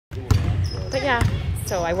But yeah,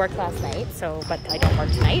 so I worked last night, but I don't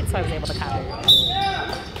work tonight, so I was able to come.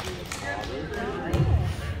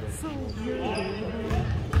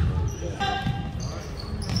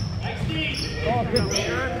 Oh, good.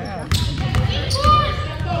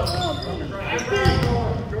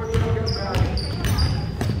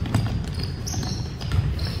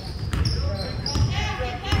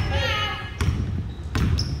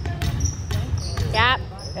 Yep.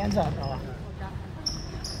 Hands up, Noah.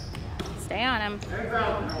 Stay on him.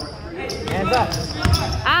 Hands up.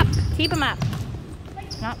 Up. Keep him up.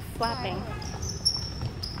 Not flapping.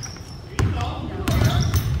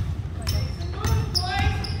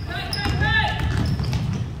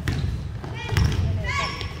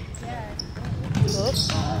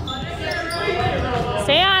 Oops.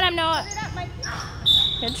 Stay on him, Noah.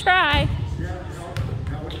 Good try.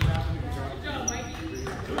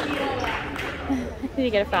 Did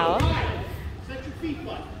you get a foul?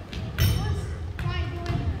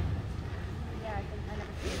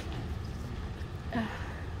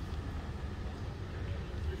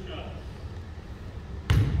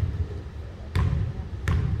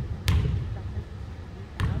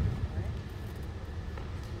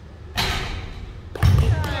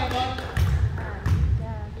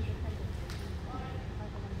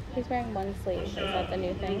 He's wearing one sleeve. Is that the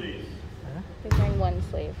new thing? Huh? He's wearing one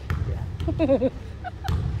sleeve. Yeah.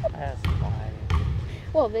 That's fine.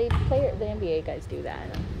 Well, the NBA guys do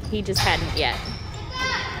that. He just hadn't yet.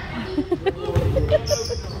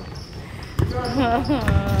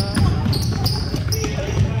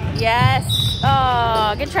 Yes.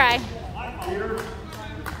 Oh, good try.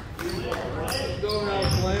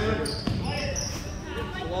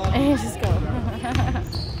 Just go.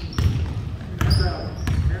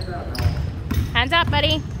 Hands up,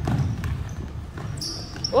 buddy.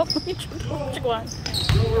 Oh,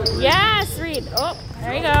 yes, Reed. Oh,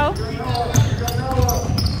 there you go.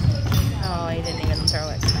 Oh, he didn't even throw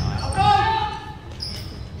it.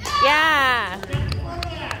 Yeah.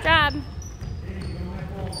 Good job.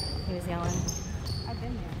 He was yelling. I've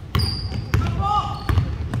been there.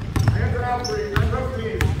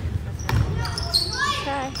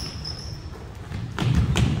 Okay.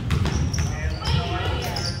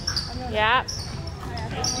 Yeah.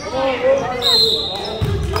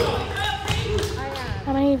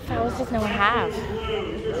 How many fouls does Noah have?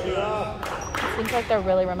 It seems like they're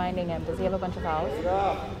really reminding him. Does he have a bunch of fouls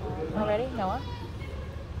already, Noah?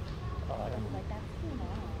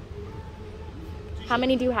 How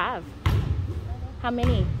many do you have? How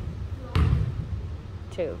many?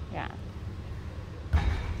 2, yeah.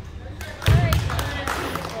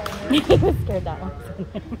 He was scared that one.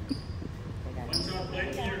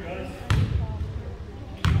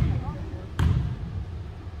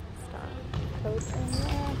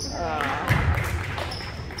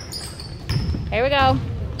 Here we go.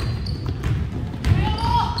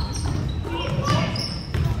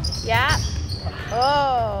 Yeah.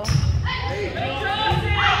 Oh.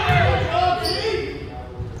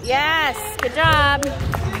 Yes. Good job.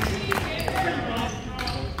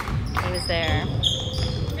 He was there.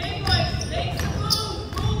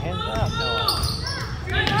 Hands up, Noah.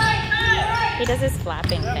 He does his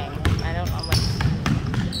flapping thing. I don't know what.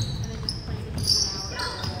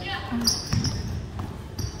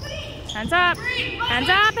 Hands up! Hands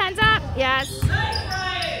up! Hands up! Yes.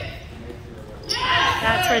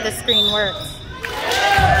 That's where the screen works.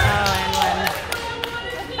 Oh, and one.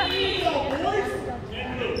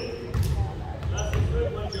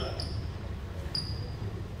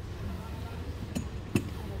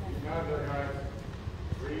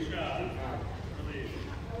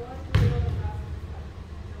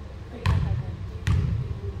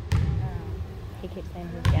 He keeps saying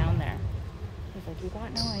he's down there. He's like, you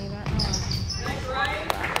got Noah, you got Noah.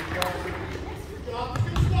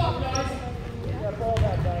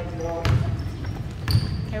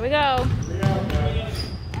 Here we go.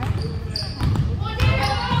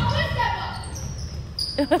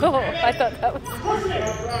 Oh, I thought that was...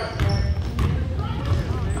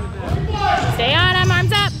 Stay on him,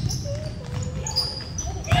 arms up.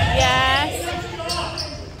 Yes.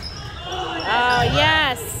 Oh,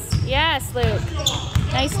 yes. Yes, Luke.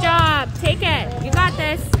 Nice job. Take it. You got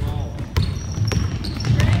this.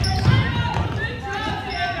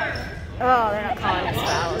 Oh, they're not calling us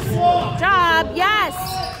fouls. Good job. Yes.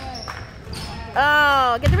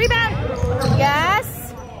 Oh, get the rebound.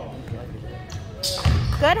 Yes.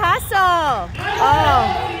 Good hustle. Oh.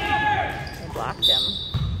 They blocked him.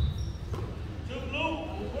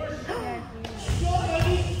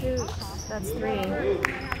 Shoot. That's 3.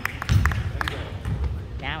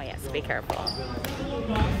 Now he has to be careful.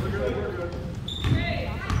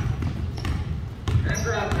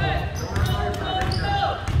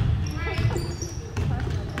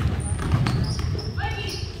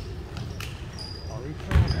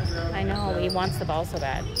 wants the ball so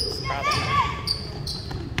bad. That's the problem.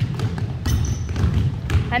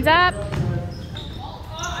 Hands up.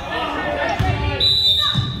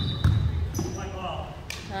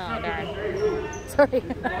 Oh, darn. Sorry.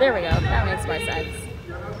 There we go. That makes more sense.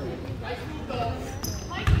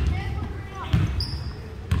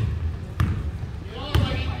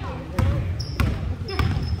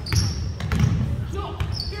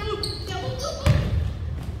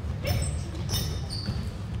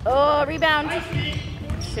 Oh, rebound.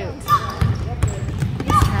 Shoot.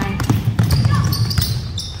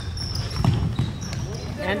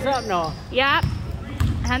 Hands up, Noah. Yep.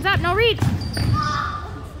 Hands up, no reach.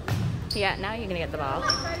 Yeah, now you're gonna get the ball.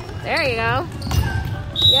 There you go.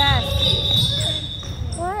 Yes.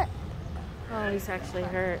 What? Oh, he's actually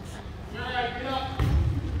hurt.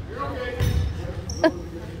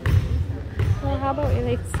 Well, how about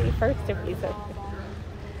they see first if he's okay?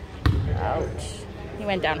 Ouch. He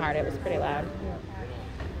went down hard. It was pretty loud.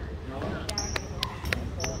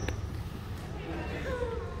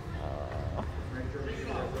 Oh.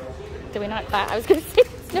 Did we not clap? I was going to say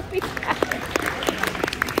it's nobody clapping.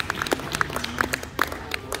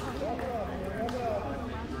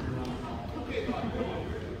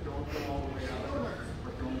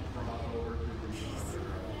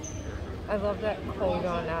 I love that quote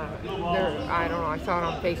on, I don't know, I saw it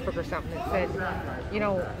on Facebook or something that said, you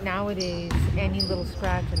know, nowadays, any little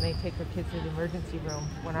scratch and they take their kids to the emergency room.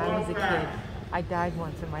 When I was a kid, I died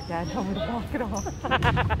once and my dad told me to walk it off.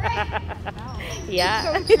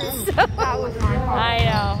 Yeah. So that was my fault. I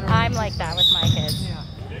know. I'm like that with my kids. Yeah.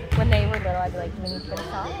 When they were little, I'd be like, do we need to finish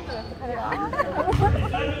off? Do we have to cut it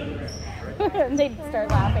off? And they'd start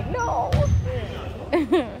laughing. No.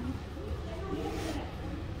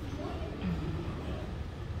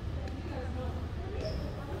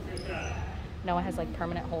 Noah has like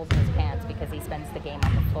permanent holes in his pants because he spends the game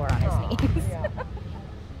on the floor on his knees. Yeah.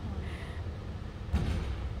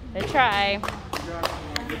 Good try.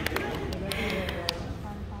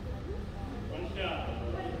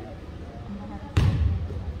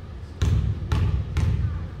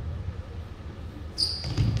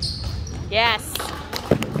 Yes.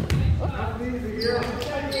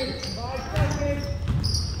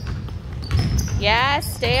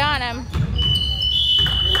 Yes, stay on him.